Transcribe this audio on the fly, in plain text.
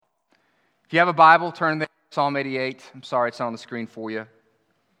If you have a Bible, turn there, Psalm 88. I'm sorry it's not on the screen for you.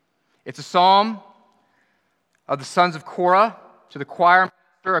 It's a psalm of the sons of Korah to the choir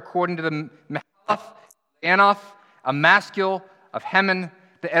master according to the Mahalath, Anoth, a Maskil of Heman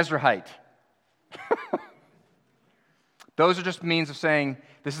the Ezrahite. Those are just means of saying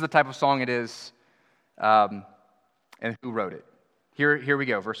this is the type of song it is and who wrote it. Here we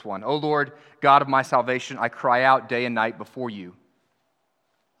go, verse 1. O Lord, God of my salvation, I cry out day and night before you.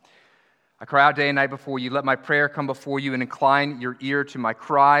 I cry out day and night before you. Let my prayer come before you and incline your ear to my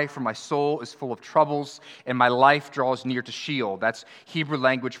cry, for my soul is full of troubles, and my life draws near to Sheol. That's Hebrew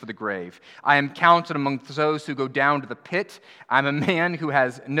language for the grave. I am counted among those who go down to the pit. I'm a man who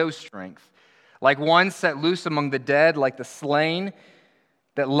has no strength. Like one set loose among the dead, like the slain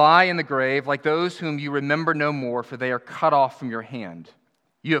that lie in the grave, like those whom you remember no more, for they are cut off from your hand.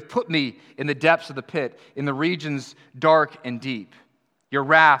 You have put me in the depths of the pit, in the regions dark and deep. Your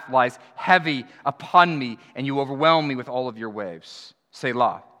wrath lies heavy upon me, and you overwhelm me with all of your waves.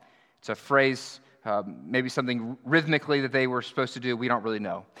 Selah. It's a phrase, maybe something rhythmically that they were supposed to do. We don't really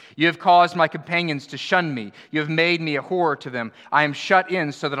know. You have caused my companions to shun me. You have made me a horror to them. I am shut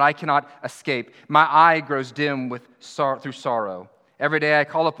in so that I cannot escape. My eye grows dim through sorrow. Every day I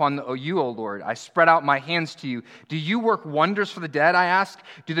call upon you, O Lord. I spread out my hands to you. Do you work wonders for the dead, I ask?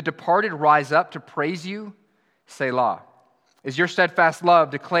 Do the departed rise up to praise you? Selah. Is your steadfast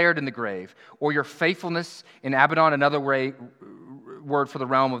love declared in the grave, or your faithfulness in Abaddon, another word for the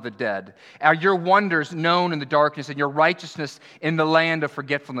realm of the dead? Are your wonders known in the darkness, and your righteousness in the land of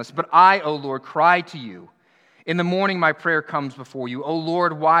forgetfulness? But I, O Lord, cry to you. In the morning my prayer comes before you. O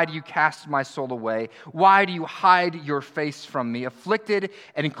Lord, why do you cast my soul away? Why do you hide your face from me? Afflicted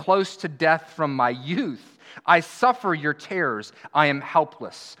and close to death from my youth, I suffer your terrors. I am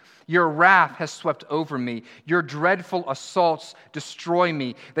helpless. Your wrath has swept over me. Your dreadful assaults destroy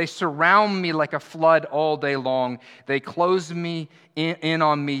me. They surround me like a flood all day long. They close me in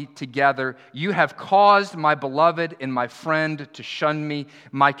on me together. You have caused my beloved and my friend to shun me.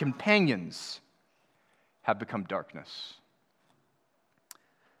 My companions have become darkness.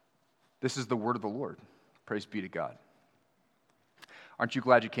 This is the word of the Lord. Praise be to God. Aren't you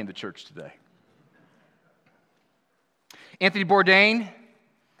glad you came to church today? Anthony Bourdain,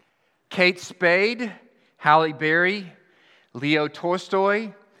 Kate Spade, Halle Berry, Leo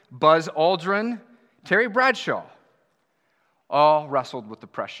Tolstoy, Buzz Aldrin, Terry Bradshaw, all wrestled with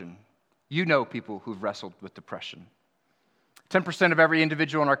depression. You know people who've wrestled with depression. 10% of every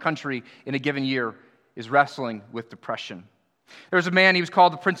individual in our country in a given year is wrestling with depression. There was a man, he was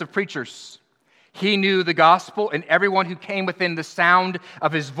called the Prince of Preachers. He knew the gospel, and everyone who came within the sound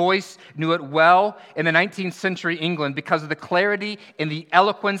of his voice knew it well in the 19th century England because of the clarity and the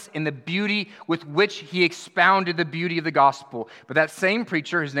eloquence and the beauty with which he expounded the beauty of the gospel. But that same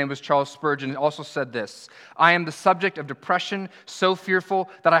preacher, his name was Charles Spurgeon, also said this: I am the subject of depression so fearful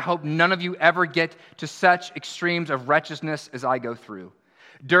that I hope none of you ever get to such extremes of wretchedness as I go through.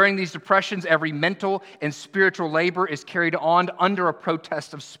 During these depressions, every mental and spiritual labor is carried on under a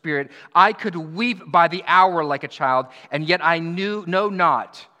protest of spirit. I could weep by the hour like a child, and yet I know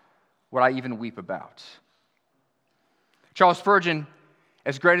not what I even weep about. Charles Spurgeon,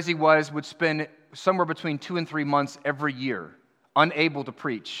 as great as he was, would spend somewhere between 2 and 3 months every year unable to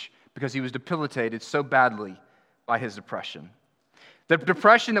preach because he was debilitated so badly by his depression. The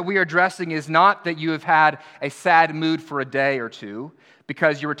depression that we are addressing is not that you have had a sad mood for a day or two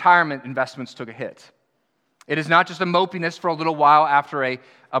because your retirement investments took a hit. It is not just a mopiness for a little while after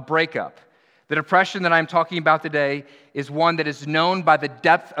a breakup. The depression that I'm talking about today is one that is known by the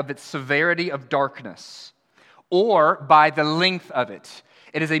depth of its severity of darkness or by the length of it.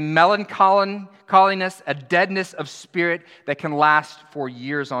 It is a melancholiness, a deadness of spirit that can last for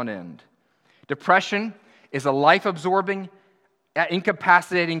years on end. Depression is a life-absorbing,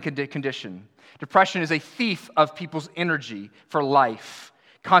 incapacitating condition. Depression is a thief of people's energy for life,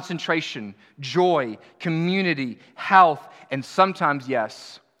 concentration, joy, community, health, and sometimes,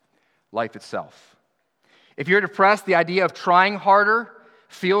 yes, life itself. If you're depressed, the idea of trying harder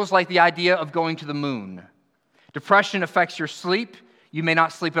feels like the idea of going to the moon. Depression affects your sleep. You may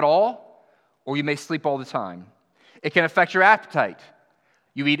not sleep at all, or you may sleep all the time. It can affect your appetite.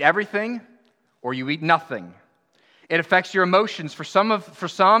 You eat everything, or you eat nothing. It affects your emotions. For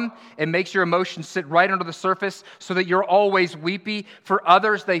some, it makes your emotions sit right under the surface so that you're always weepy. For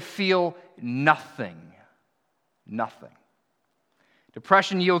others, they feel nothing. Nothing.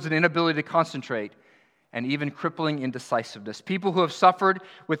 Depression yields an inability to concentrate and even crippling indecisiveness. People who have suffered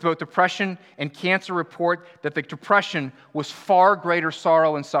with both depression and cancer report that the depression was far greater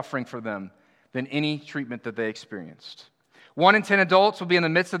sorrow and suffering for them than any treatment that they experienced. 1 in 10 adults will be in the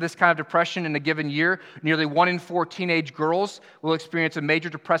midst of this kind of depression in a given year. Nearly 1 in 4 teenage girls will experience a major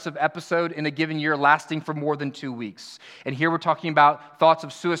depressive episode in a given year lasting for more than 2 weeks. And here we're talking about thoughts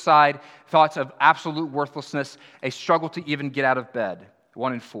of suicide, thoughts of absolute worthlessness, a struggle to even get out of bed.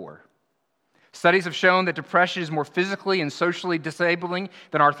 1 in 4. Studies have shown that depression is more physically and socially disabling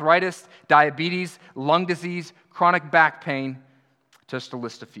than arthritis, diabetes, lung disease, chronic back pain, just to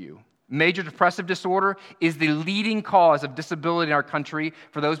list a few. Major depressive disorder is the leading cause of disability in our country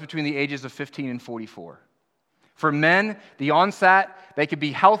for those between the ages of 15 and 44. For men, the onset, they could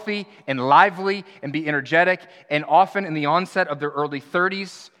be healthy and lively and be energetic, and often in the onset of their early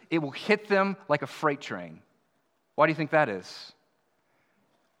 30s, it will hit them like a freight train. Why do you think that is?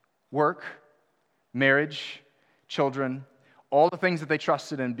 Work, marriage, children, all the things that they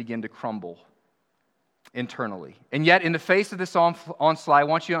trusted in begin to crumble internally. And yet, in the face of this onslaught, I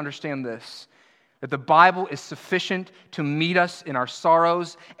want you to understand this, that the Bible is sufficient to meet us in our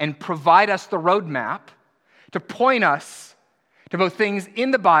sorrows and provide us the roadmap to point us to both things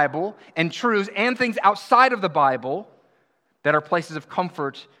in the Bible and truths and things outside of the Bible that are places of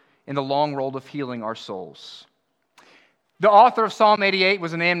comfort in the long road of healing our souls. The author of Psalm 88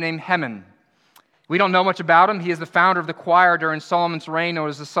 was a man named Heman. We don't know much about him. He is the founder of the choir during Solomon's reign, known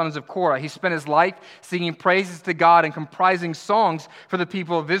as the Sons of Korah. He spent his life singing praises to God and comprising songs for the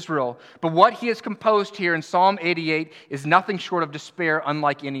people of Israel. But what he has composed here in Psalm 88 is nothing short of despair,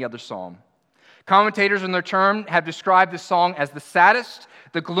 unlike any other psalm. Commentators in their turn have described this song as the saddest,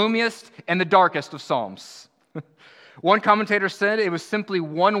 the gloomiest, and the darkest of psalms. One commentator said it was simply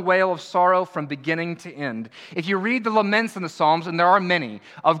one wail of sorrow from beginning to end. If you read the laments in the Psalms, and there are many,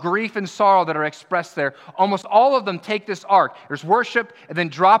 of grief and sorrow that are expressed there, almost all of them take this arc. There's worship, and then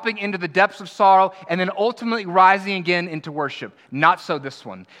dropping into the depths of sorrow, and then ultimately rising again into worship. Not so this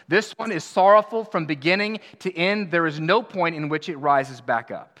one. This one is sorrowful from beginning to end. There is no point in which it rises back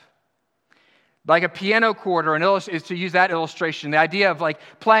up. Like a piano chord, or is to use that illustration, the idea of like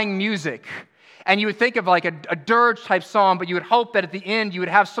playing music. And you would think of like a dirge type psalm, but you would hope that at the end you would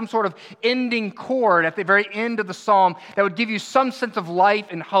have some sort of ending chord at the very end of the psalm that would give you some sense of life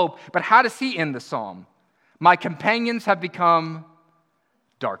and hope. But how does he end the psalm? My companions have become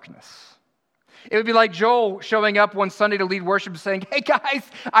darkness. It would be like Joel showing up one Sunday to lead worship and saying, hey guys,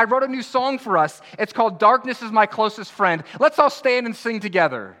 I wrote a new song for us. It's called Darkness is My Closest Friend. Let's all stand and sing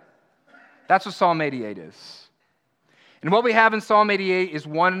together. That's what Psalm 88 is. And what we have in Psalm 88 is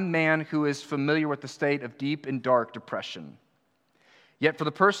one man who is familiar with the state of deep and dark depression. Yet for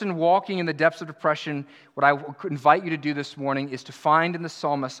the person walking in the depths of depression, what I invite you to do this morning is to find in the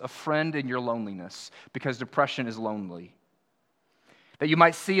psalmist a friend in your loneliness, because depression is lonely. That you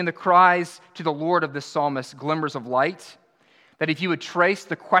might see in the cries to the Lord of this psalmist glimmers of light, that if you would trace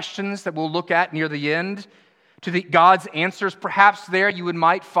the questions that we'll look at near the end, to God's answers, perhaps there you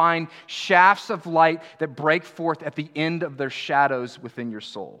might find shafts of light that break forth at the end of their shadows within your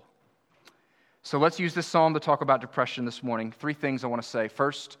soul. So let's use this psalm to talk about depression this morning. 3 things I want to say.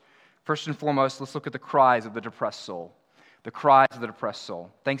 First and foremost, let's look at the cries of the depressed soul. The cries of the depressed soul.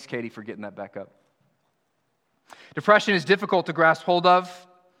 Thanks, Katie, for getting that back up. Depression is difficult to grasp hold of.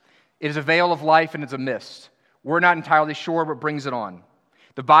 It is a veil of life and it's a mist. We're not entirely sure what brings it on.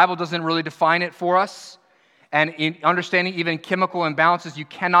 The Bible doesn't really define it for us. And in understanding even chemical imbalances, you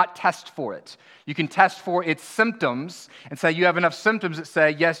cannot test for it. You can test for its symptoms and say you have enough symptoms that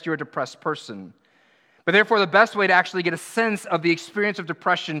say, yes, you're a depressed person. But therefore, the best way to actually get a sense of the experience of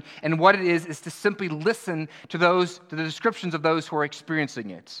depression and what it is to simply listen to the descriptions of those who are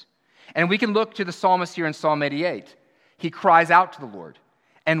experiencing it. And we can look to the psalmist here in Psalm 88. He cries out to the Lord.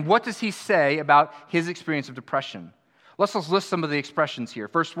 And what does he say about his experience of depression? Let's list some of the expressions here.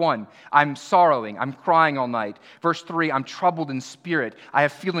 Verse 1, I'm sorrowing, I'm crying all night. Verse 3, I'm troubled in spirit, I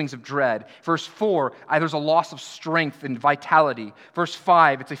have feelings of dread. Verse 4, there's a loss of strength and vitality. Verse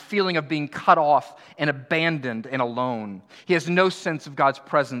 5, it's a feeling of being cut off and abandoned and alone. He has no sense of God's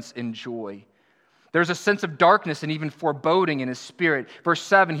presence and joy. There's a sense of darkness and even foreboding in his spirit. Verse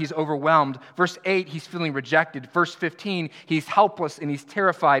 7, he's overwhelmed. Verse 8, he's feeling rejected. Verse 15, he's helpless and he's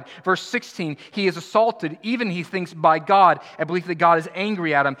terrified. Verse 16, he is assaulted, even he thinks by God, and believes that God is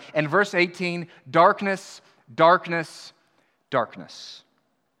angry at him. And verse 18, darkness, darkness, darkness.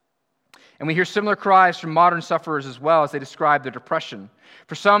 And we hear similar cries from modern sufferers as well as they describe their depression.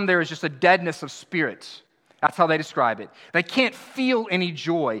 For some, there is just a deadness of spirit. That's how they describe it. They can't feel any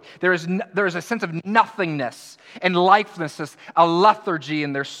joy. There is a sense of nothingness and lifelessness, a lethargy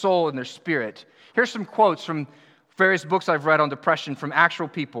in their soul and their spirit. Here's some quotes from various books I've read on depression from actual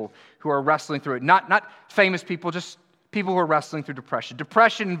people who are wrestling through it. Not famous people, just people who are wrestling through depression.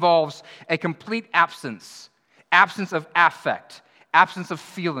 Depression involves a complete absence absence of affect, absence of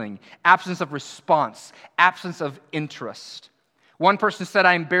feeling, absence of response, absence of interest. One person said,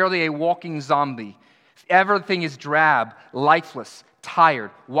 I am barely a walking zombie. Everything is drab, lifeless,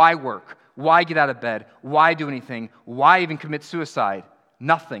 tired. Why work? Why get out of bed? Why do anything? Why even commit suicide?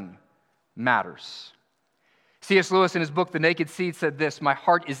 Nothing matters. C.S. Lewis in his book, The Naked Seed, said this, my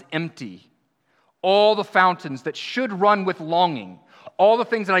heart is empty. All the fountains that should run with longing, all the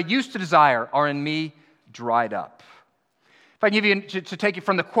things that I used to desire are in me dried up. If I can give you, to take it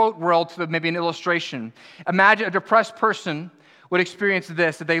from the quote world to maybe an illustration, imagine a depressed person would experience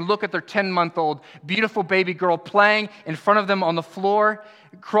this, that they look at their 10-month-old beautiful baby girl playing in front of them on the floor,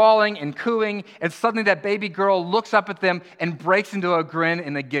 crawling and cooing, and suddenly that baby girl looks up at them and breaks into a grin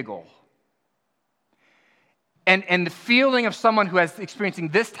and a giggle. And the feeling of someone who is experiencing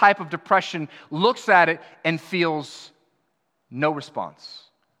this type of depression looks at it and feels no response.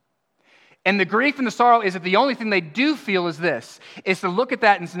 And the grief and the sorrow is that the only thing they do feel is this, is to look at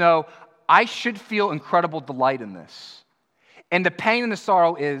that and to know, I should feel incredible delight in this. And the pain and the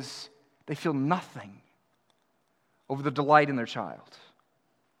sorrow is they feel nothing over the delight in their child.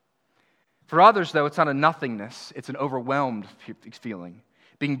 For others, though, it's not a nothingness, it's an overwhelmed feeling.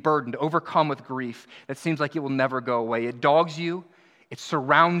 Being burdened, overcome with grief that seems like it will never go away. It dogs you. It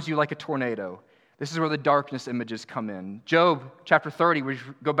surrounds you like a tornado. This is where the darkness images come in. Job chapter 30, we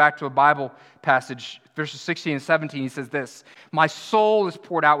go back to a Bible passage, verses 16 and 17, he says this, my soul is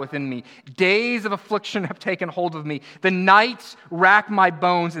poured out within me. Days of affliction have taken hold of me. The nights rack my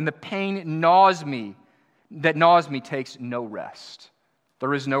bones, and the pain gnaws me takes no rest.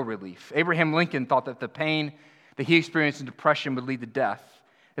 There is no relief. Abraham Lincoln thought that the pain that he experienced in depression would lead to death.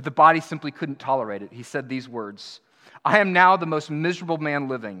 If the body simply couldn't tolerate it, he said these words, I am now the most miserable man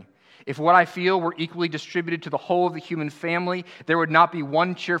living. If what I feel were equally distributed to the whole of the human family, there would not be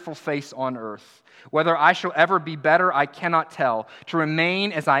one cheerful face on earth. Whether I shall ever be better, I cannot tell. To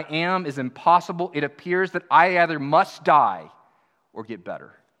remain as I am is impossible. It appears that I either must die or get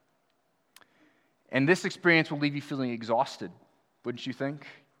better. And this experience will leave you feeling exhausted, wouldn't you think?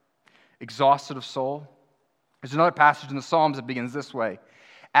 Exhausted of soul. There's another passage in the Psalms that begins this way.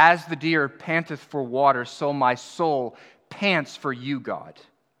 As the deer panteth for water, so my soul pants for you, God.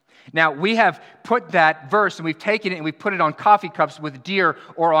 Now, we have put that verse and we've taken it and we've put it on coffee cups with deer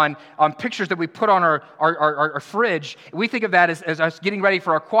or on pictures that we put on our fridge. We think of that as us getting ready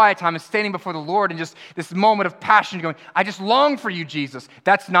for our quiet time and standing before the Lord and just this moment of passion going, I just long for you, Jesus.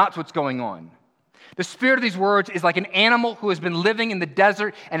 That's not what's going on. The spirit of these words is like an animal who has been living in the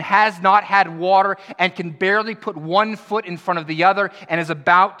desert and has not had water and can barely put one foot in front of the other and is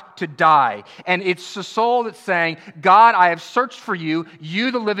about to die. And it's the soul that's saying, God, I have searched for you,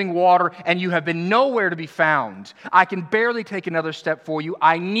 you the living water, and you have been nowhere to be found. I can barely take another step for you.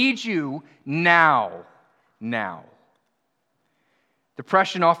 I need you now.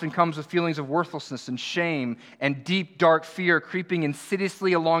 Depression often comes with feelings of worthlessness and shame and deep, dark fear creeping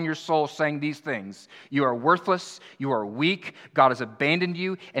insidiously along your soul saying these things. You are worthless, you are weak, God has abandoned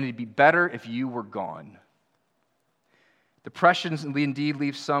you, and it'd be better if you were gone. Depression indeed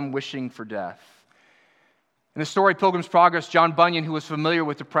leaves some wishing for death. In the story Pilgrim's Progress, John Bunyan, who was familiar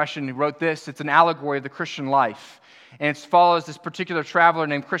with depression, he wrote this. It's an allegory of the Christian life. And it follows this particular traveler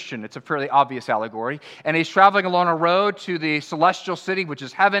named Christian. It's a fairly obvious allegory. And he's traveling along a road to the celestial city, which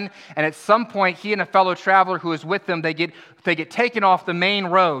is heaven. And at some point, he and a fellow traveler who is with them, they get taken off the main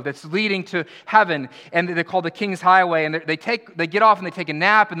road that's leading to heaven. And they're called the King's Highway. And they get off and they take a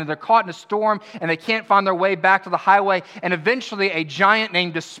nap. And then they're caught in a storm. And they can't find their way back to the highway. And eventually, a giant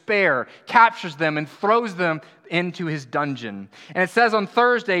named Despair captures them and throws them into his dungeon. And it says on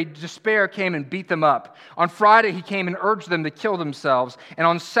Thursday, Despair came and beat them up. On Friday, he came and urged them to kill themselves. And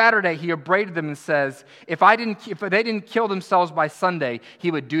on Saturday, he upbraided them and says, if they didn't kill themselves by Sunday, he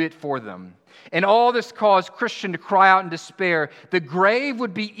would do it for them. And all this caused Christian to cry out in despair, the grave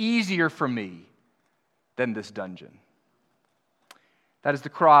would be easier for me than this dungeon. That is the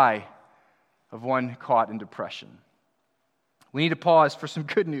cry of one caught in depression. We need to pause for some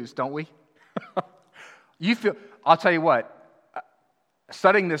good news, don't we? I'll tell you what,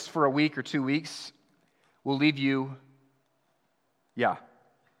 studying this for a week or 2 weeks will leave you,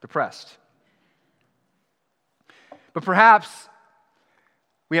 depressed. But perhaps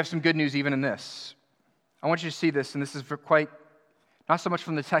we have some good news even in this. I want you to see this, and this is not so much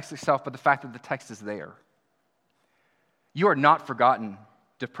from the text itself, but the fact that the text is there. You are not forgotten,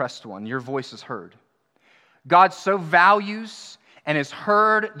 depressed one. Your voice is heard. God so values and has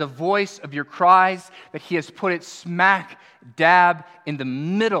heard the voice of your cries that he has put it smack dab in the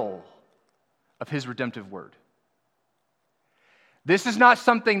middle of his redemptive word. This is not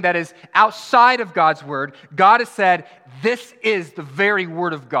something that is outside of God's word. God has said, this is the very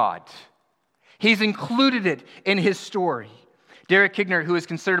word of God. He's included it in his story. Derek Kidner, who is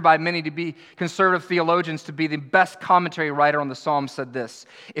considered by many to be conservative theologians to be the best commentary writer on the Psalms, said this: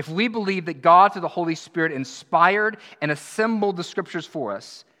 if we believe that God through the Holy Spirit inspired and assembled the scriptures for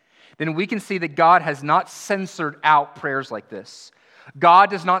us, then we can see that God has not censored out prayers like this. God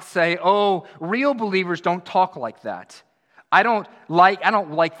does not say, oh, real believers don't talk like that. I don't like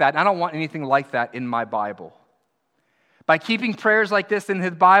that. I don't want anything like that in my Bible. By keeping prayers like this in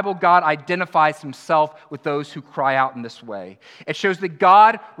his Bible, God identifies himself with those who cry out in this way. It shows that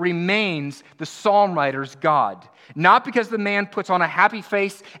God remains the psalm writer's God. Not because the man puts on a happy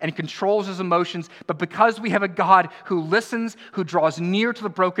face and controls his emotions, but because we have a God who listens, who draws near to the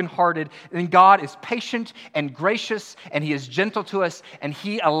brokenhearted. And God is patient and gracious, and he is gentle to us, and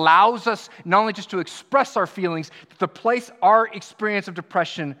he allows us not only just to express our feelings, but to place our experience of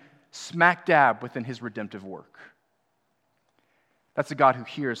depression smack dab within his redemptive work. That's a God who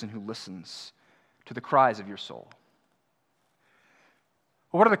hears and who listens to the cries of your soul.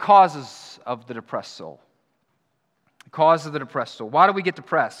 Well, what are the causes of the depressed soul? The cause of the depressed soul. Why do we get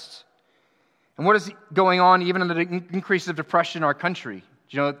depressed? And what is going on even in the increase of depression in our country?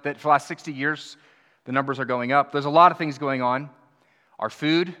 Do you know that for the last 60 years, the numbers are going up? There's a lot of things going on. Our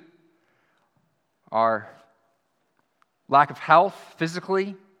food, our lack of health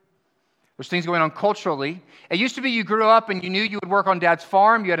physically. There's things going on culturally. It used to be you grew up and you knew you would work on dad's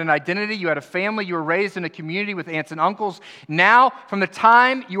farm, you had an identity, you had a family, you were raised in a community with aunts and uncles. Now, from the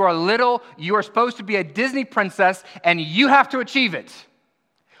time you are little, you are supposed to be a Disney princess and you have to achieve it.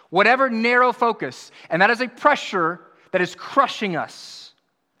 Whatever narrow focus. And that is a pressure that is crushing us.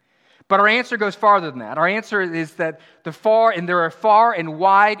 But our answer goes farther than that. Our answer is that there are far and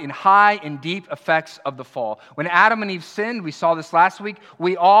wide and high and deep effects of the fall. When Adam and Eve sinned, we saw this last week,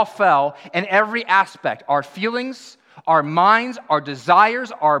 we all fell in every aspect. Our feelings, our minds, our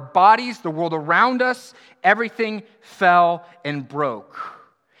desires, our bodies, the world around us, everything fell and broke.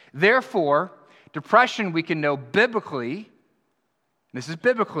 Therefore, depression we can know biblically, this is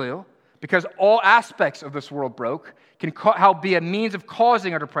biblical, because all aspects of this world broke, can help be a means of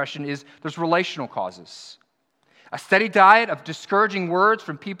causing our depression is there's relational causes. A steady diet of discouraging words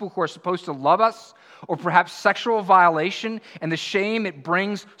from people who are supposed to love us, or perhaps sexual violation and the shame it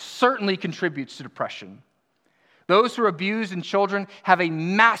brings certainly contributes to depression. Those who are abused in children have a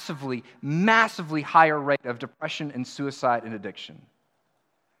massively, massively higher rate of depression and suicide and addiction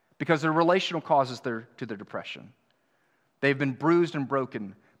because there are relational causes to their depression. They've been bruised and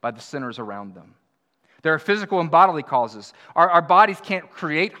broken by the sinners around them. There are physical and bodily causes. Our bodies can't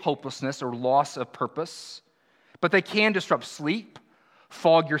create hopelessness or loss of purpose, but they can disrupt sleep,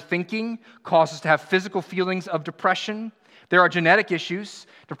 fog your thinking, cause us to have physical feelings of depression. There are genetic issues.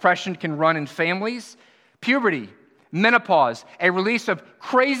 Depression can run in families. Puberty, menopause, a release of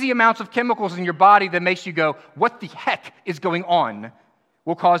crazy amounts of chemicals in your body that makes you go, what the heck is going on,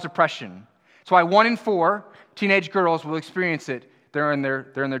 will cause depression. That's why 1 in 4 teenage girls will experience it during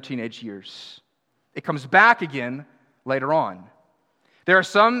their teenage years. It comes back again later on. There are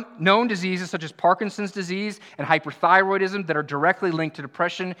some known diseases such as Parkinson's disease and hyperthyroidism that are directly linked to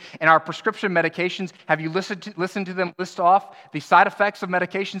depression. And our prescription medications, have you listened to them list off the side effects of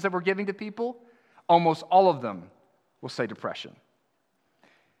medications that we're giving to people? Almost all of them will say depression.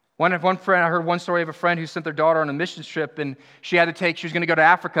 One friend, I heard one story of a friend who sent their daughter on a mission trip, and she was going to go to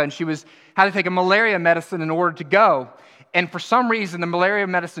Africa, and had to take a malaria medicine in order to go. And for some reason, the malaria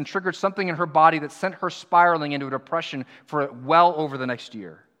medicine triggered something in her body that sent her spiraling into a depression for well over the next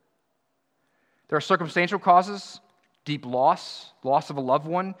year. There are circumstantial causes, deep loss of a loved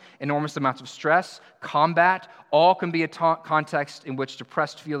one, enormous amounts of stress, combat, all can be a context in which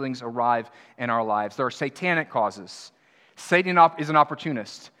depressed feelings arrive in our lives. There are satanic causes. Satan is an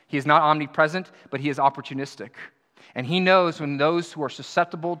opportunist. He is not omnipresent, but he is opportunistic. And he knows when those who are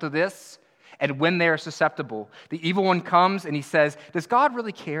susceptible to this, and when they are susceptible, the evil one comes and he says, does God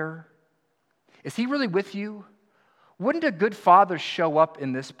really care? Is he really with you? Wouldn't a good father show up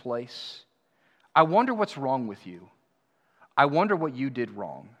in this place? I wonder what's wrong with you. I wonder what you did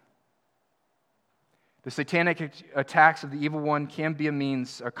wrong. The satanic attacks of the evil one can be a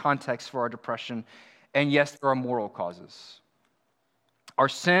means or context for our depression. And yes, there are moral causes. Our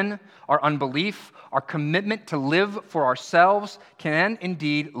sin, our unbelief, our commitment to live for ourselves can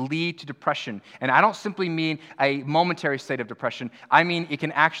indeed lead to depression. And I don't simply mean a momentary state of depression. I mean it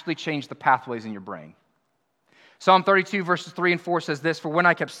can actually change the pathways in your brain. Psalm 32, verses 3 and 4 says this, "For when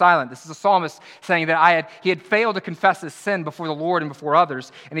I kept silent," this is a psalmist saying that he had failed to confess his sin before the Lord and before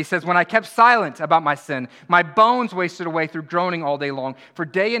others. And he says, "When I kept silent about my sin, my bones wasted away through groaning all day long. For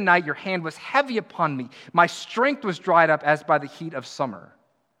day and night your hand was heavy upon me. My strength was dried up as by the heat of summer."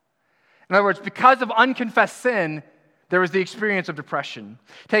 In other words, because of unconfessed sin, there was the experience of depression.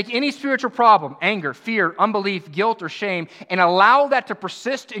 Take any spiritual problem, anger, fear, unbelief, guilt, or shame, and allow that to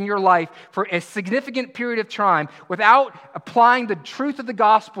persist in your life for a significant period of time without applying the truth of the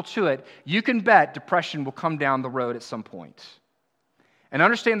gospel to it, you can bet depression will come down the road at some point. And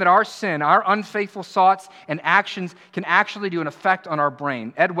understand that our sin, our unfaithful thoughts and actions can actually do an effect on our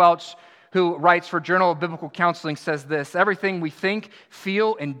brain. Ed Welch, who writes for Journal of Biblical Counseling, says this, "Everything we think,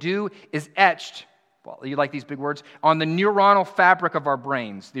 feel, and do is etched," well, you like these big words, "on the neuronal fabric of our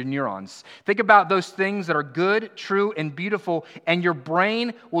brains," the neurons. Think about those things that are good, true, and beautiful, and your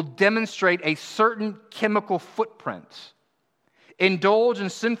brain will demonstrate a certain chemical footprint. Indulge in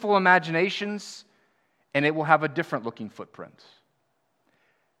sinful imaginations, and it will have a different looking footprint.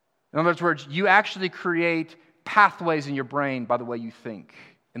 In other words, you actually create pathways in your brain by the way you think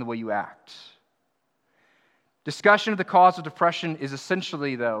and the way you act. Discussion of the cause of depression is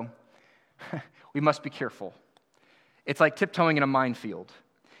essentially, though, we must be careful. It's like tiptoeing in a minefield.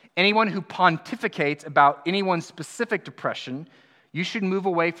 Anyone who pontificates about anyone's specific depression, you should move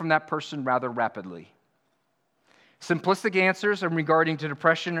away from that person rather rapidly. Simplistic answers regarding to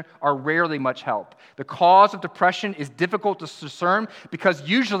depression are rarely much help. The cause of depression is difficult to discern because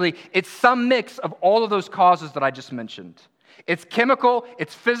usually it's some mix of all of those causes that I just mentioned. It's chemical,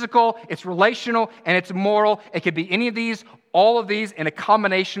 it's physical, it's relational, and it's moral. It could be any of these, all of these, and a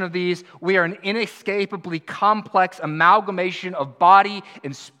combination of these. We are an inescapably complex amalgamation of body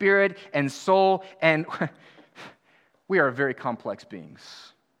and spirit and soul, and we are very complex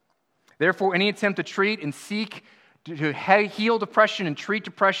beings. Therefore, any attempt to treat and seek to heal depression and treat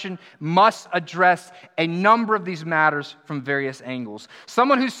depression must address a number of these matters from various angles.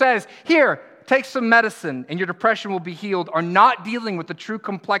 Someone who says, "Here, take some medicine and your depression will be healed," are not dealing with the true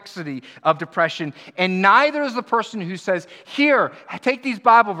complexity of depression. And neither is the person who says, "Here, take these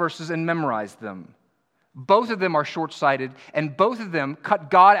Bible verses and memorize them." Both of them are short-sighted, and both of them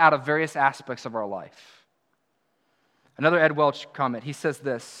cut God out of various aspects of our life. Another Ed Welch comment, he says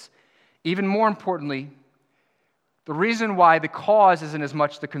this, "Even more importantly, the reason why the cause isn't as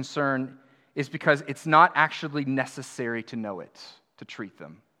much the concern is because it's not actually necessary to know it, to treat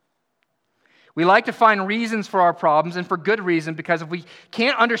them." We like to find reasons for our problems, and for good reason, because if we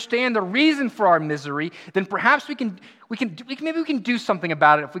can't understand the reason for our misery, then perhaps we can do something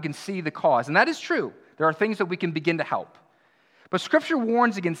about it if we can see the cause. And that is true. There are things that we can begin to help. But Scripture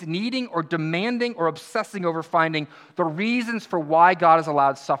warns against needing or demanding or obsessing over finding the reasons for why God has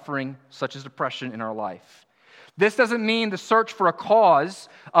allowed suffering, such as depression, in our life. This doesn't mean the search for a cause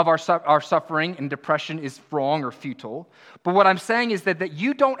of our suffering and depression is wrong or futile. But what I'm saying is that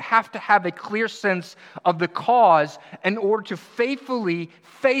you don't have to have a clear sense of the cause in order to faithfully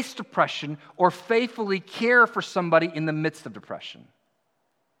face depression or faithfully care for somebody in the midst of depression.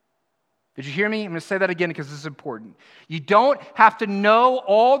 Did you hear me? I'm going to say that again because this is important. You don't have to know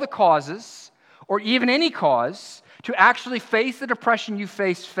all the causes or even any cause to actually face the depression you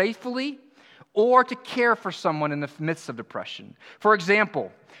face faithfully or to care for someone in the midst of depression. For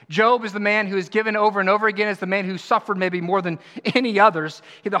example, Job is the man who is given over and over again as the man who suffered maybe more than any others,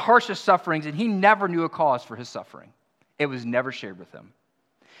 the harshest sufferings, and he never knew a cause for his suffering. It was never shared with him.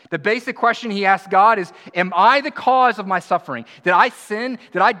 The basic question he asked God is, am I the cause of my suffering? Did I sin?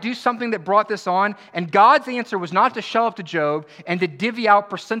 Did I do something that brought this on? And God's answer was not to show up to Job and to divvy out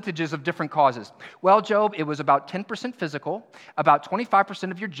percentages of different causes. Well, Job, it was about 10% physical, about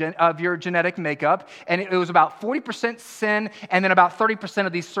 25% of your genetic makeup, and it was about 40% sin, and then about 30%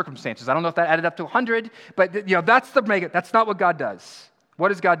 of these circumstances. I don't know if that added up to 100, but that's the makeup. That's not what God does. What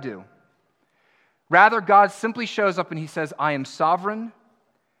does God do? Rather, God simply shows up and he says, I am sovereign,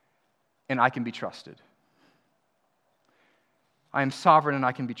 and I can be trusted. I am sovereign and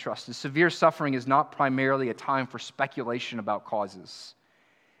I can be trusted. Severe suffering is not primarily a time for speculation about causes.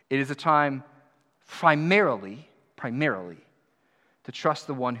 It is a time primarily to trust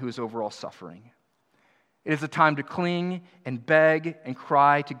the one who is over all suffering. It is a time to cling and beg and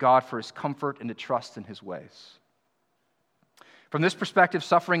cry to God for his comfort and to trust in his ways. From this perspective,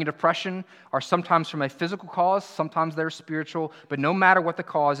 suffering and depression are sometimes from a physical cause, sometimes they're spiritual, but no matter what the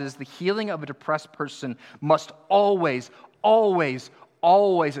cause is, the healing of a depressed person must always address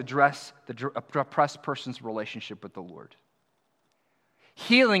the depressed person's relationship with the Lord.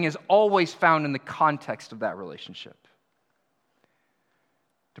 Healing is always found in the context of that relationship.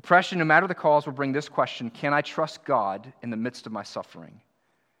 Depression, no matter the cause, will bring this question: can I trust God in the midst of my suffering?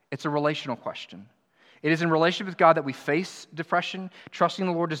 It's a relational question. It is in relationship with God that we face depression. Trusting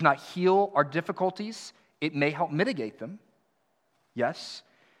the Lord does not heal our difficulties. It may help mitigate them, yes.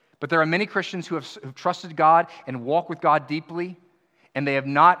 But there are many Christians who've trusted God and walked with God deeply, and they have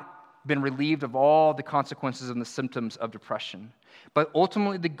not been relieved of all the consequences and the symptoms of depression. But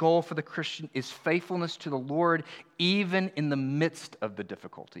ultimately, the goal for the Christian is faithfulness to the Lord, even in the midst of the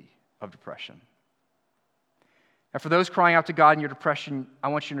difficulty of depression. Now, for those crying out to God in your depression, I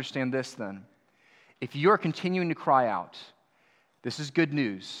want you to understand this then. If you are continuing to cry out, this is good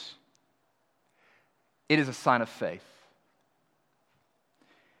news. It is a sign of faith.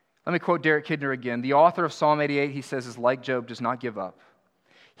 Let me quote Derek Kidner again. The author of Psalm 88, he says, is like Job, does not give up.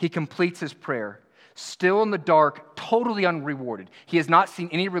 He completes his prayer, still in the dark, totally unrewarded. He has not seen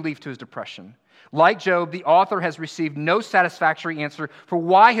any relief to his depression. Like Job, the author has received no satisfactory answer for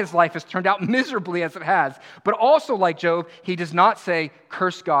why his life has turned out miserably as it has. But also like Job, he does not say,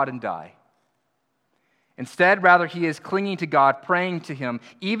 curse God and die. Instead, rather, he is clinging to God, praying to him,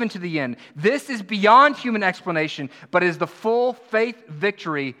 even to the end. This is beyond human explanation, but is the full faith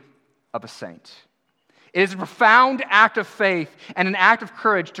victory of a saint. It is a profound act of faith and an act of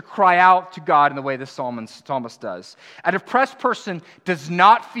courage to cry out to God in the way the psalmist does. A depressed person does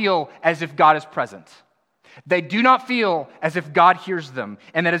not feel as if God is present. They do not feel as if God hears them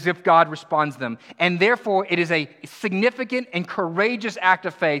and that as if God responds them. And therefore, it is a significant and courageous act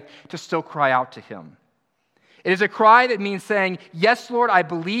of faith to still cry out to him. It is a cry that means saying, yes, Lord, I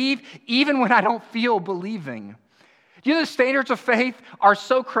believe, even when I don't feel believing. You know, the standards of faith are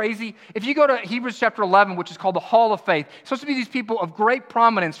so crazy. If you go to Hebrews chapter 11, which is called the Hall of Faith, it's supposed to be these people of great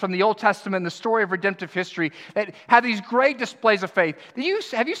prominence from the Old Testament and the story of redemptive history that have these great displays of faith.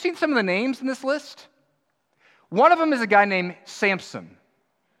 Have you seen some of the names in this list? One of them is a guy named Samson.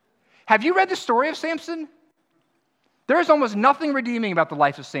 Have you read the story of Samson? There is almost nothing redeeming about the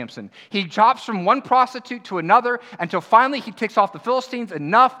life of Samson. He chops from one prostitute to another until finally he ticks off the Philistines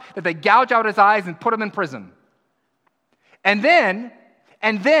enough that they gouge out his eyes and put him in prison. And then,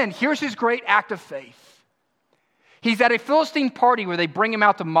 here's his great act of faith. He's at a Philistine party where they bring him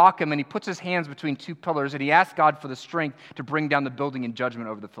out to mock him, and he puts his hands between two pillars, and he asks God for the strength to bring down the building in judgment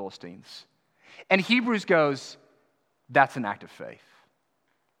over the Philistines. And Hebrews goes, that's an act of faith.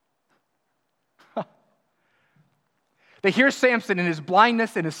 They hear Samson in his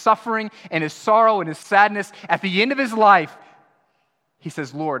blindness and his suffering and his sorrow and his sadness. At the end of his life, he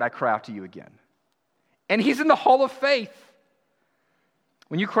says, Lord, I cry out to you again. And he's in the hall of faith.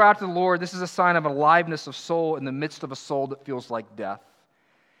 When you cry out to the Lord, this is a sign of aliveness of soul in the midst of a soul that feels like death.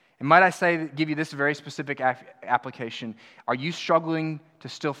 And might I say, give you this very specific application, are you struggling to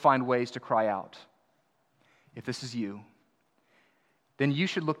still find ways to cry out? If this is you, then you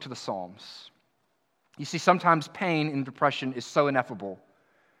should look to the Psalms. You see, sometimes pain and depression is so ineffable.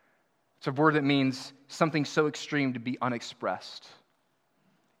 It's a word that means something so extreme to be unexpressed.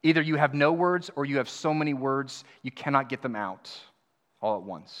 Either you have no words or you have so many words you cannot get them out all at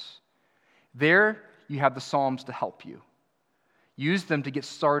once. There you have the Psalms to help you. Use them to get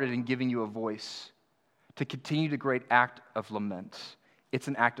started in giving you a voice, to continue the great act of lament. It's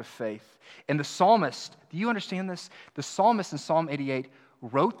an act of faith. And the psalmist, do you understand this? The psalmist in Psalm 88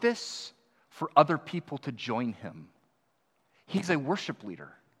 wrote this for other people to join him. He's a worship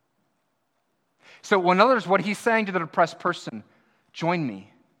leader. So in other words, what he's saying to the depressed person, join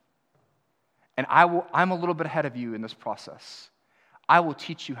me. And I'm a little bit ahead of you in this process. I will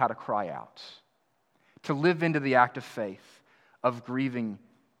teach you how to cry out, to live into the act of faith, of grieving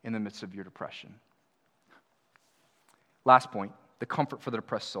in the midst of your depression. Last point, the comfort for the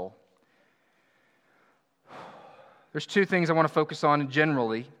depressed soul. There's two things I want to focus on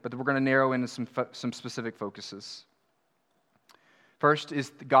generally, but we're going to narrow into some specific focuses. First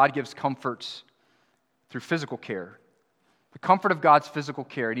is God gives comfort through physical care. The comfort of God's physical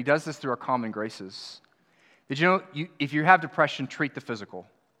care, and he does this through our common graces. Did you know, if you have depression, treat the physical.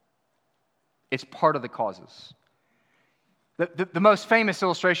 It's part of the causes. The most famous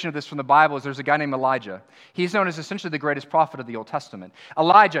illustration of this from the Bible is there's a guy named Elijah. He's known as essentially the greatest prophet of the Old Testament.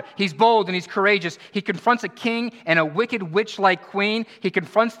 Elijah, he's bold and he's courageous. He confronts a king and a wicked witch-like queen. He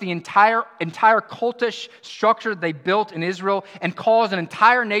confronts the entire cultish structure they built in Israel and calls an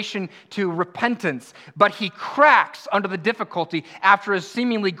entire nation to repentance. But he cracks under the difficulty after his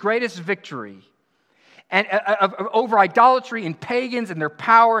seemingly greatest victory and over idolatry and pagans and their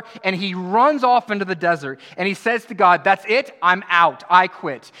power, and he runs off into the desert, and he says to God, that's it, I'm out, I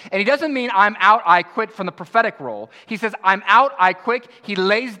quit. And he doesn't mean I'm out, I quit from the prophetic role. He says, I'm out, I quit. He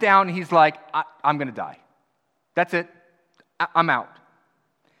lays down, and he's like, I'm going to die. That's it, I'm out.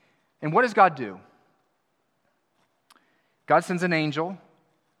 And what does God do? God sends an angel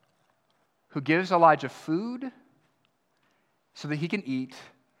who gives Elijah food so that he can eat,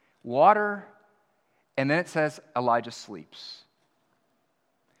 water, and then it says Elijah sleeps.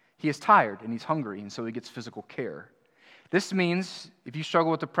 He is tired and he's hungry, and so he gets physical care. This means if you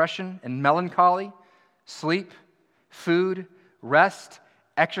struggle with depression and melancholy, sleep, food, rest,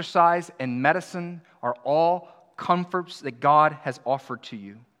 exercise, and medicine are all comforts that God has offered to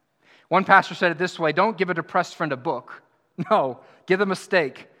you. One pastor said it this way: don't give a depressed friend a book. No, give them a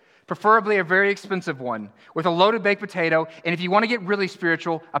steak, preferably a very expensive one, with a loaded baked potato, and if you want to get really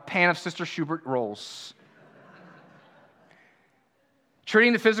spiritual, a pan of Sister Schubert rolls.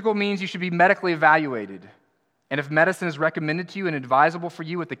 Treating the physical means you should be medically evaluated. And if medicine is recommended to you and advisable for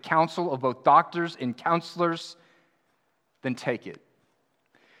you with the counsel of both doctors and counselors, then take it.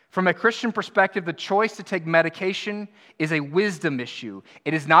 From a Christian perspective, the choice to take medication is a wisdom issue.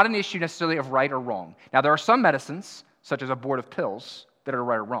 It is not an issue necessarily of right or wrong. Now, there are some medicines, such as a board of pills, that are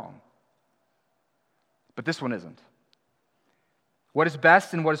right or wrong. But this one isn't. What is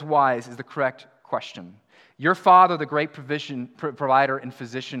best and what is wise is the correct question. Your Father, the great provider and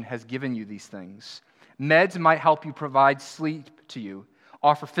physician, has given you these things. Meds might help you provide sleep to you,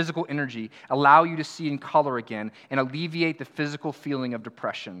 offer physical energy, allow you to see in color again, and alleviate the physical feeling of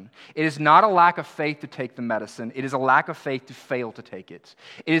depression. It is not a lack of faith to take the medicine. It is a lack of faith to fail to take it.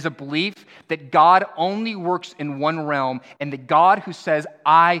 It is a belief that God only works in one realm, and that God who says,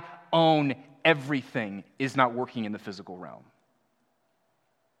 I own everything, is not working in the physical realm.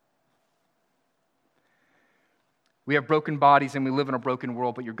 We have broken bodies and we live in a broken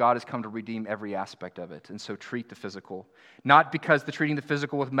world, but your God has come to redeem every aspect of it. And so treat the physical. Not because treating the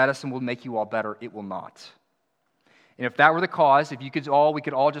physical with medicine will make you all better. It will not. And if that were the cause, if we could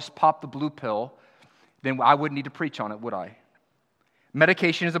all just pop the blue pill, then I wouldn't need to preach on it, would I?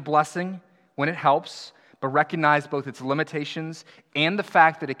 Medication is a blessing when it helps, but recognize both its limitations and the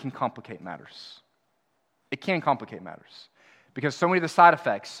fact that it can complicate matters. It can complicate matters. Because so many of the side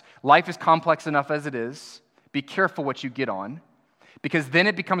effects, life is complex enough as it is. Be careful what you get on, because then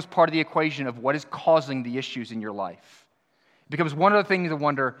it becomes part of the equation of what is causing the issues in your life. It becomes one of the things to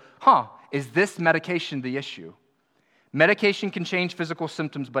wonder, is this medication the issue? Medication can change physical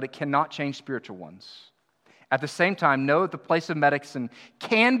symptoms, but it cannot change spiritual ones. At the same time, know that the place of medicine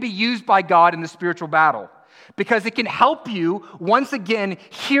can be used by God in the spiritual battle, because it can help you once again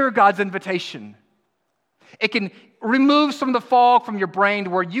hear God's invitation. It can remove some of the fog from your brain to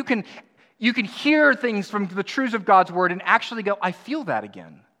where you can hear things from the truths of God's word and actually go, I feel that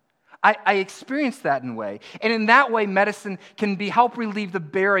again. I experienced that in a way. And in that way, medicine can help relieve the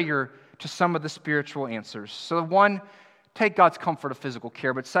barrier to some of the spiritual answers. So one, take God's comfort of physical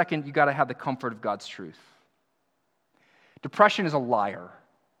care. But second, you got to have the comfort of God's truth. Depression is a liar.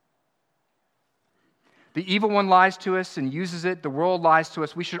 The evil one lies to us and uses it. The world lies to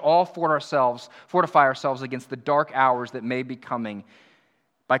us. We should all fortify ourselves against the dark hours that may be coming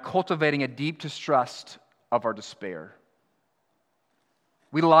by cultivating a deep distrust of our despair.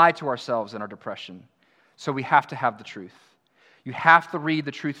 We lie to ourselves in our depression, so we have to have the truth. You have to read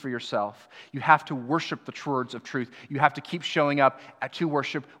the truth for yourself. You have to worship the words of truth. You have to keep showing up to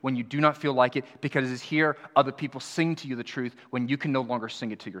worship when you do not feel like it, because it is here other people sing to you the truth when you can no longer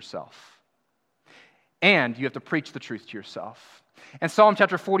sing it to yourself. And you have to preach the truth to yourself. In Psalm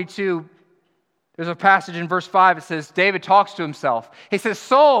chapter 42, there's a passage in verse 5, it says, David talks to himself. He says,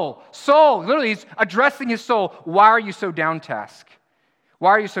 soul, literally he's addressing his soul. Why are you so downcast? Why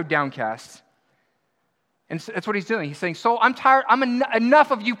are you so downcast? And that's what he's doing. He's saying, soul, I'm tired.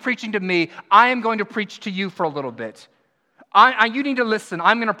 Enough of you preaching to me. I am going to preach to you for a little bit. You need to listen.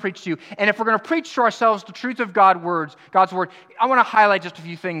 I'm going to preach to you. And if we're going to preach to ourselves the truth of God's word, I want to highlight just a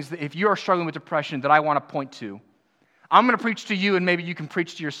few things that if you are struggling with depression that I want to point to. I'm going to preach to you, and maybe you can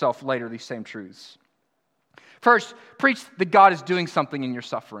preach to yourself later these same truths. First, preach that God is doing something in your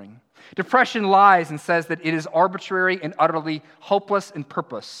suffering. Depression lies and says that it is arbitrary and utterly hopeless and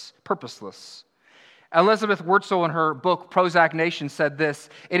purposeless. Elizabeth Wurtzel, in her book Prozac Nation, said this: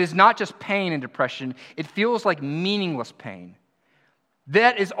 it is not just pain and depression, it feels like meaningless pain.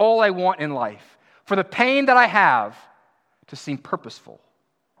 That is all I want in life, for the pain that I have to seem purposeful.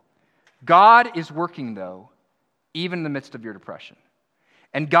 God is working, though, even in the midst of your depression.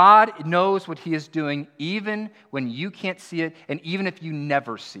 And God knows what He is doing even when you can't see it, and even if you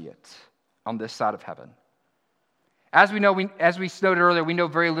never see it on this side of heaven. As we noted earlier, we know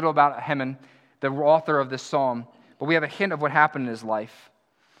very little about Heman, the author of this psalm, but we have a hint of what happened in his life.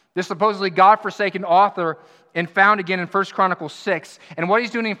 this supposedly God-forsaken author, and found again in 1 Chronicles 6. And what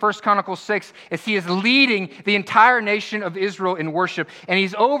he's doing in 1 Chronicles 6 is he is leading the entire nation of Israel in worship. And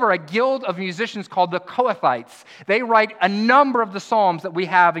he's over a guild of musicians called the Kohathites. They write a number of the Psalms that we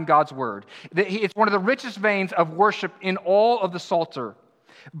have in God's Word. It's one of the richest veins of worship in all of the Psalter.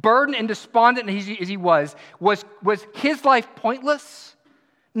 Burdened and despondent as he was his life pointless?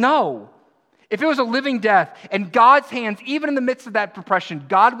 No. If it was a living death, and God's hands, even in the midst of that depression,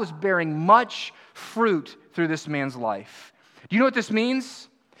 God was bearing much fruit through this man's life. Do you know what this means?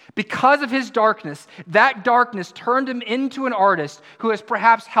 Because of his darkness, that darkness turned him into an artist who has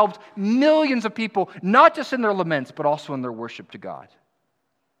perhaps helped millions of people, not just in their laments, but also in their worship to God.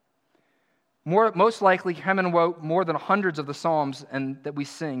 Most likely, Heman wrote more than hundreds of the Psalms that we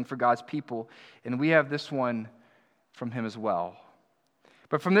sing for God's people, and we have this one from him as well.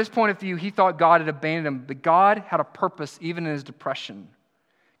 But from this point of view, he thought God had abandoned him, but God had a purpose even in his depression.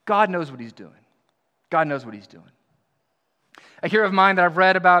 God knows what he's doing. God knows what he's doing. A hero of mine that I've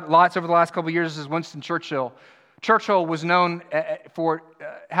read about lots over the last couple of years is Winston Churchill. Churchill was known for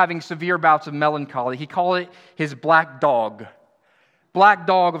having severe bouts of melancholy. He called it his black dog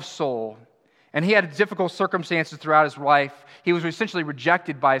of soul. And he had difficult circumstances throughout his life. He was essentially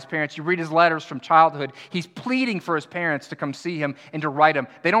rejected by his parents. You read his letters from childhood. He's pleading for his parents to come see him and to write him.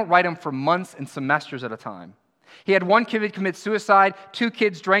 They don't write him for months and semesters at a time. He had one kid commit suicide. 2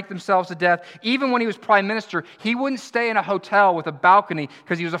 kids drank themselves to death. Even when he was prime minister, he wouldn't stay in a hotel with a balcony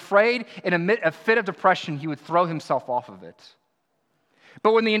because he was afraid in a fit of depression he would throw himself off of it.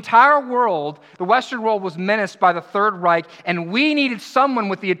 But when the entire world, the Western world, was menaced by the Third Reich, and we needed someone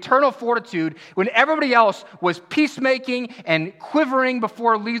with the eternal fortitude, when everybody else was peacemaking and quivering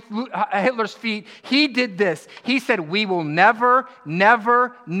before Hitler's feet, he did this. He said, "We will never,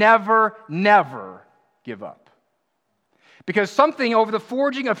 never, never, never give up." Because something over the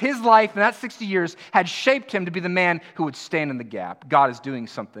forging of his life in that 60 years had shaped him to be the man who would stand in the gap. God is doing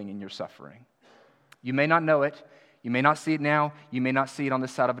something in your suffering. You may not know it. You may not see it now. You may not see it on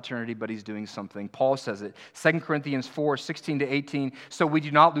this side of eternity, but he's doing something. Paul says it. 2 Corinthians 4, 16 to 18. So we do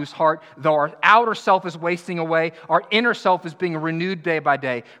not lose heart, though our outer self is wasting away, our inner self is being renewed day by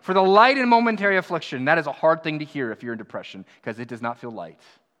day. For the light and momentary affliction, that is a hard thing to hear if you're in depression, because it does not feel light.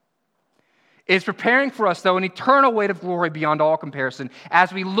 It is preparing for us, though, an eternal weight of glory beyond all comparison,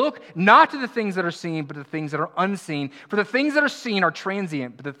 as we look not to the things that are seen, but to the things that are unseen. For the things that are seen are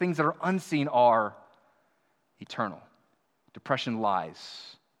transient, but the things that are unseen are eternal. Depression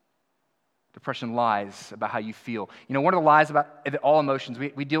lies. Depression lies about how you feel. You know, one of the lies about all emotions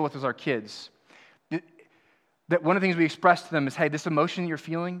we deal with our kids, that one of the things we express to them is, hey, this emotion you're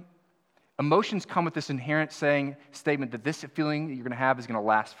feeling, emotions come with this inherent statement that this feeling that you're going to have is going to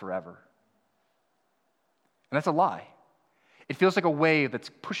last forever. And that's a lie. It feels like a wave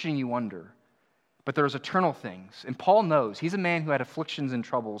that's pushing you under. But there's eternal things. And Paul knows. He's a man who had afflictions and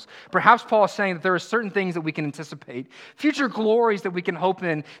troubles. Perhaps Paul is saying that there are certain things that we can anticipate, future glories that we can hope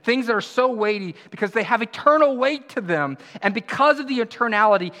in, things that are so weighty because they have eternal weight to them. And because of the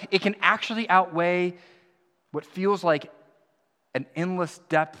eternality, it can actually outweigh what feels like an endless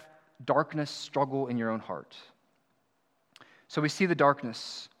depth, darkness, struggle in your own heart. So we see the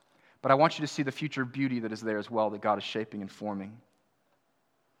darkness, but I want you to see the future beauty that is there as well, that God is shaping and forming.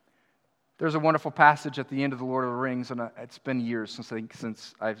 There's a wonderful passage at the end of the Lord of the Rings, and it's been years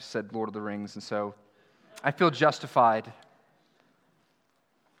since I've said Lord of the Rings, and so I feel justified.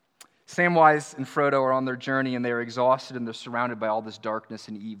 Samwise and Frodo are on their journey, and they're exhausted, and they're surrounded by all this darkness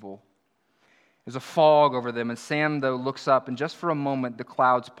and evil. There's a fog over them, and Sam, though, looks up, and just for a moment, the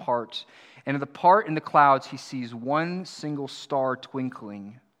clouds part. And in the clouds, he sees one single star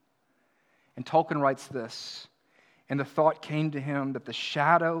twinkling. And Tolkien writes this, "And the thought came to him that the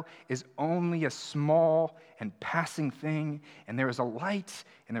shadow is only a small and passing thing, and there is a light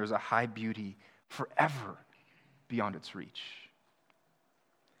and there is a high beauty forever beyond its reach."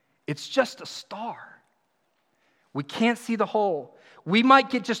 It's just a star. We can't see the whole. We might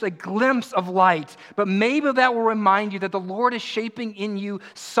get just a glimpse of light, but maybe that will remind you that the Lord is shaping in you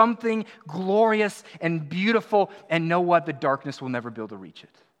something glorious and beautiful, and know what? The darkness will never be able to reach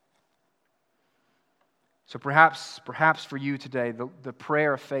it. So perhaps for you today, the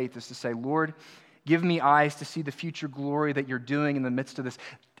prayer of faith is to say, Lord, give me eyes to see the future glory that you're doing in the midst of this.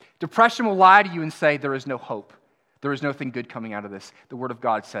 Depression will lie to you and say, there is no hope. There is nothing good coming out of this. The Word of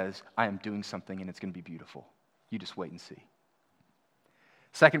God says, I am doing something and it's going to be beautiful. You just wait and see.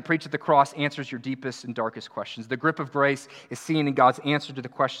 Second, preach at the cross answers your deepest and darkest questions. The grip of grace is seen in God's answer to the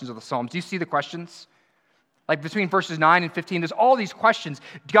questions of the Psalms. Do you see the questions? Like between verses 9 and 15, there's all these questions.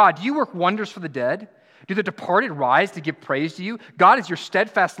 God, do you work wonders for the dead? Do the departed rise to give praise to you? God, is your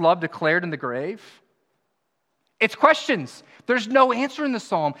steadfast love declared in the grave? It's questions. There's no answer in the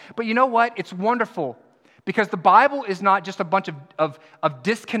psalm. But you know what? It's wonderful because the Bible is not just a bunch of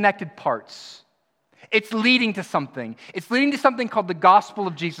disconnected parts. It's leading to something. It's leading to something called the gospel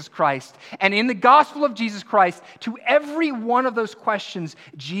of Jesus Christ. And in the gospel of Jesus Christ, to every one of those questions,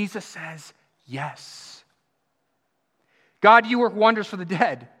 Jesus says, yes. God, you work wonders for the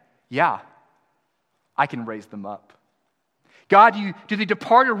dead. Yeah, I can raise them up. God, do the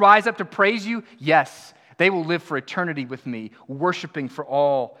departed rise up to praise you? Yes, they will live for eternity with me, worshiping for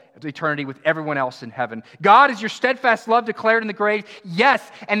all eternity with everyone else in heaven. God, is your steadfast love declared in the grave? Yes,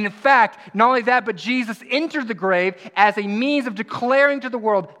 and in fact, not only that, but Jesus entered the grave as a means of declaring to the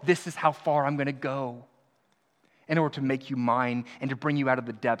world, this is how far I'm going to go in order to make you mine and to bring you out of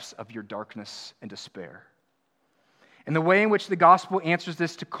the depths of your darkness and despair. And the way in which the gospel answers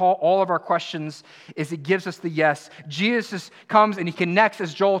this to call all of our questions is it gives us the yes. Jesus comes and he connects,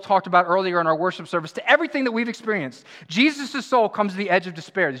 as Joel talked about earlier in our worship service, to everything that we've experienced. Jesus' soul comes to the edge of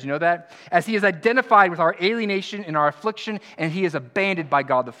despair. Did you know that? As he is identified with our alienation and our affliction, and he is abandoned by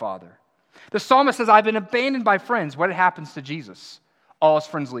God the Father. The psalmist says, I've been abandoned by friends. What happens to Jesus? All his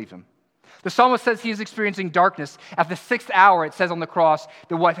friends leave him. The psalmist says he is experiencing darkness. At the 6th hour, it says on the cross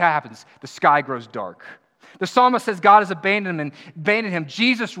that what happens? The sky grows dark. The psalmist says God has abandoned him.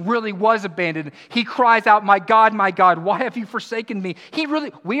 Jesus really was abandoned. He cries out, my God, why have you forsaken me?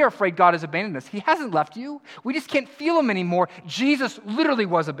 We are afraid God has abandoned us. He hasn't left you. We just can't feel him anymore. Jesus literally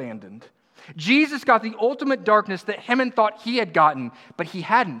was abandoned. Jesus got the ultimate darkness that Heman thought he had gotten, but he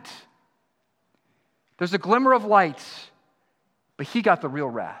hadn't. There's a glimmer of light, but he got the real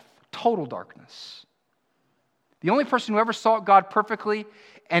wrath, total darkness. The only person who ever saw God perfectly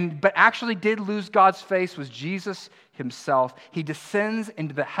but actually did lose God's face was Jesus himself. He descends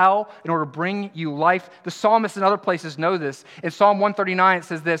into the hell in order to bring you life. The psalmists in other places know this. In Psalm 139, it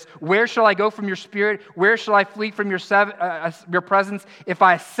says this, where shall I go from your spirit? Where shall I flee from your presence? If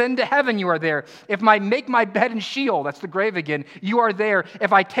I ascend to heaven, you are there. If I make my bed in Sheol, that's the grave again, you are there.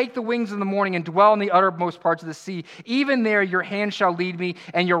 If I take the wings in the morning and dwell in the uttermost parts of the sea, even there your hand shall lead me,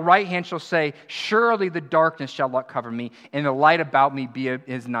 and your right hand shall say, surely the darkness shall not cover me, and the light about me be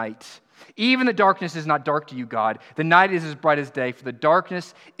as night. Even the darkness is not dark to you, God. The night is as bright as day, for the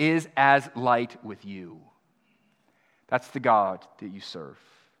darkness is as light with you. That's the God that you serve.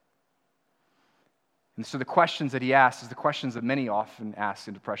 And so the questions that he asks is the questions that many often ask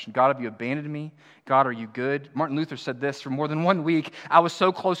in depression. God, have you abandoned me? God, are you good? Martin Luther said this, for more than 1 week, I was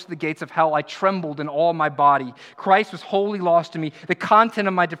so close to the gates of hell, I trembled in all my body. Christ was wholly lost to me. The content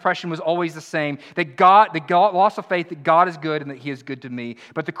of my depression was always the same, the loss of faith that God is good and that he is good to me.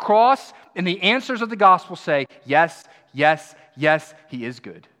 But the cross and the answers of the gospel say, yes, yes, yes, he is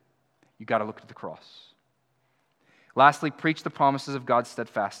good. You got to look at the cross. Lastly, preach the promises of God's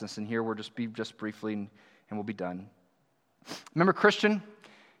steadfastness. And here we'll just briefly and we'll be done. Remember Christian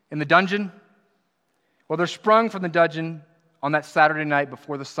in the dungeon? Well, they're sprung from the dungeon on that Saturday night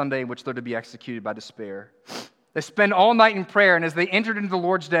before the Sunday in which they're to be executed by despair. They spend all night in prayer, and as they entered into the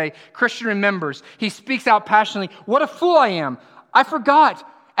Lord's day, Christian remembers. He speaks out passionately, what a fool I am. I forgot.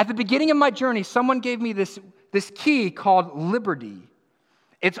 At the beginning of my journey, someone gave me this key called liberty.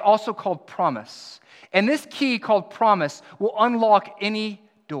 It's also called promise. And this key called promise will unlock any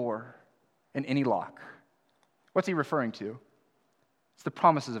door and any lock. What's he referring to? It's the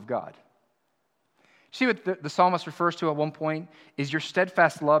promises of God. See what the psalmist refers to at one point? Is your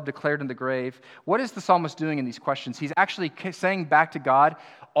steadfast love declared in the grave? What is the psalmist doing in these questions? He's actually saying back to God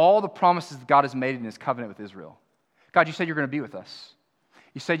all the promises that God has made in his covenant with Israel. God, you said you're going to be with us.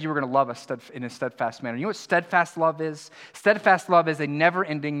 You said you were going to love us in a steadfast manner. You know what steadfast love is? Steadfast love is a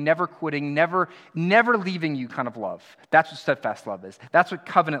never-ending, never-quitting, never leaving you kind of love. That's what steadfast love is. That's what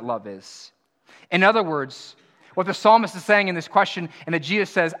covenant love is. In other words, what the psalmist is saying in this question, and that Jesus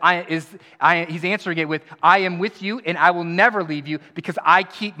says, he's answering it with, I am with you and I will never leave you because I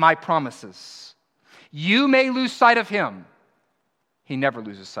keep my promises. You may lose sight of him. He never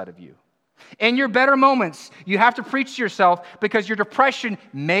loses sight of you. In your better moments, you have to preach to yourself because your depression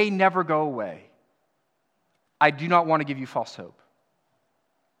may never go away. I do not want to give you false hope.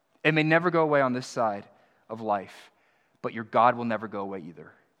 It may never go away on this side of life, but your God will never go away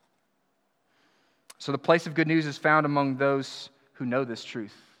either. So the place of good news is found among those who know this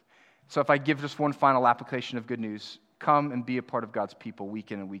truth. So if I give just one final application of good news, come and be a part of God's people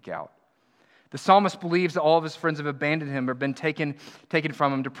week in and week out. The psalmist believes that all of his friends have abandoned him or been taken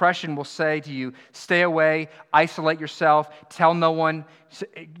from him. Depression will say to you, stay away, isolate yourself, tell no one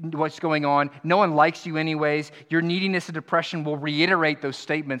what's going on. No one likes you anyways. Your neediness and depression will reiterate those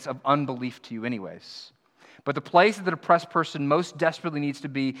statements of unbelief to you anyways. But the place that the depressed person most desperately needs to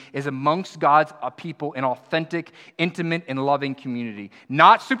be is amongst God's people in authentic, intimate, and loving community.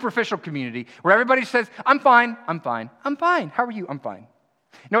 Not superficial community where everybody says, I'm fine, I'm fine, I'm fine. How are you? I'm fine.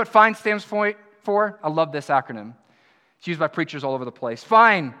 You know what FINE stands for? I love this acronym. It's used by preachers all over the place.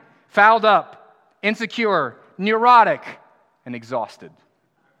 Fine, fouled up, insecure, neurotic, and exhausted.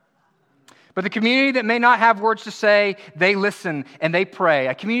 But the community that may not have words to say, they listen and they pray.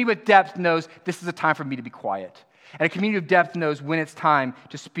 A community with depth knows this is a time for me to be quiet. And a community of depth knows when it's time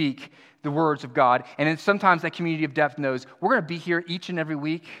to speak the words of God. And then sometimes that community of depth knows we're going to be here each and every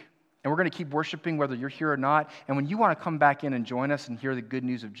week. And we're going to keep worshiping whether you're here or not. And when you want to come back in and join us and hear the good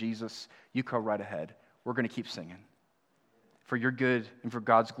news of Jesus, you go right ahead. We're going to keep singing for your good and for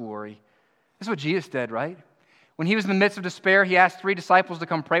God's glory. This is what Jesus did, right? When he was in the midst of despair, he asked 3 disciples to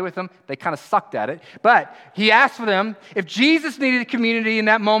come pray with him. They kind of sucked at it. But he asked for them. If Jesus needed a community in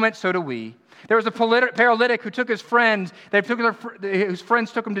that moment, so do we. There was a paralytic who took his friends. Whose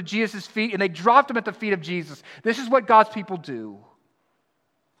friends took him to Jesus' feet, and they dropped him at the feet of Jesus. This is what God's people do.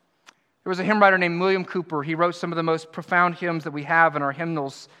 There was a hymn writer named William Cooper. He wrote some of the most profound hymns that we have in our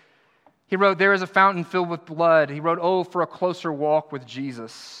hymnals. He wrote, "There is a fountain filled with blood." He wrote, "Oh, for a closer walk with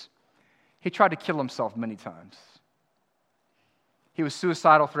Jesus." He tried to kill himself many times. He was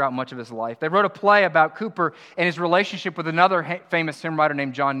suicidal throughout much of his life. They wrote a play about Cooper and his relationship with another famous hymn writer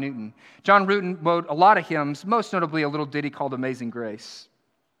named John Newton. John Newton wrote a lot of hymns, most notably a little ditty called Amazing Grace.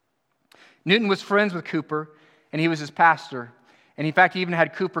 Newton was friends with Cooper, and he was his pastor. And in fact, he even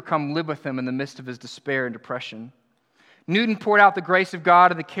had Cooper come live with him in the midst of his despair and depression. Newton poured out the grace of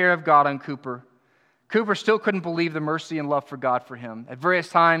God and the care of God on Cooper. Cooper still couldn't believe the mercy and love for God for him. At various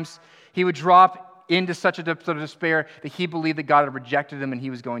times, he would drop into such a depth of despair that he believed that God had rejected him and he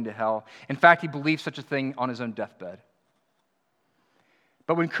was going to hell. In fact, he believed such a thing on his own deathbed.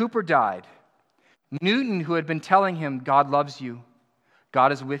 But when Cooper died, Newton, who had been telling him, God loves you,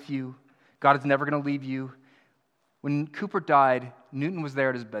 God is with you, God is never going to leave you, when Cooper died, Newton was there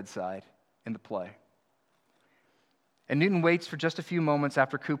at his bedside in the play. And Newton waits for just a few moments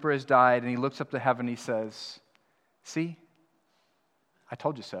after Cooper has died, and he looks up to heaven and he says, "See, I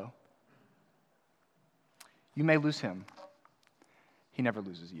told you so. You may lose him. He never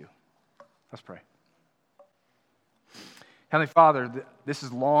loses you." Let's pray. Heavenly Father, this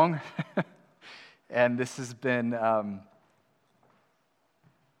is long, and this has been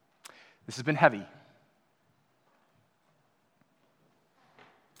heavy.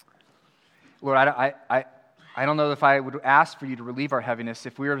 Lord, I don't know if I would ask for you to relieve our heaviness.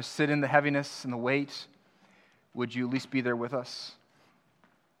 If we were to sit in the heaviness and the weight, would you at least be there with us?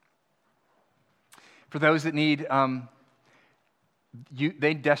 For those that need,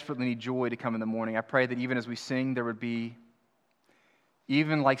 they desperately need joy to come in the morning. I pray that even as we sing, there would be,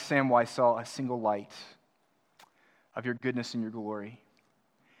 even like Samwise saw, a single light of your goodness and your glory,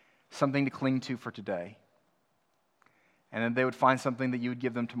 something to cling to for today. And then they would find something that you would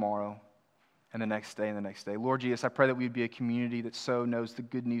give them tomorrow, and the next day, and the next day. Lord Jesus, I pray that we would be a community that so knows the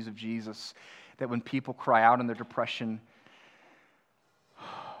good news of Jesus, that when people cry out in their depression,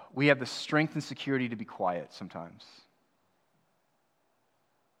 we have the strength and security to be quiet sometimes.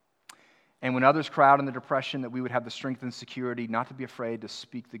 And when others cry out in their depression, that we would have the strength and security not to be afraid to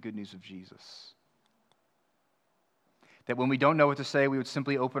speak the good news of Jesus. That when we don't know what to say, we would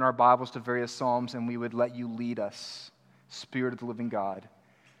simply open our Bibles to various Psalms and we would let you lead us, Spirit of the living God,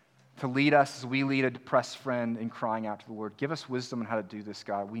 to lead us as we lead a depressed friend in crying out to the Lord. Give us wisdom on how to do this,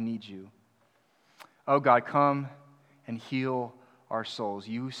 God. We need you. Oh, God, come and heal our souls.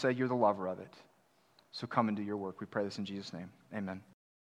 You say you're the lover of it. So come and do your work. We pray this in Jesus' name. Amen.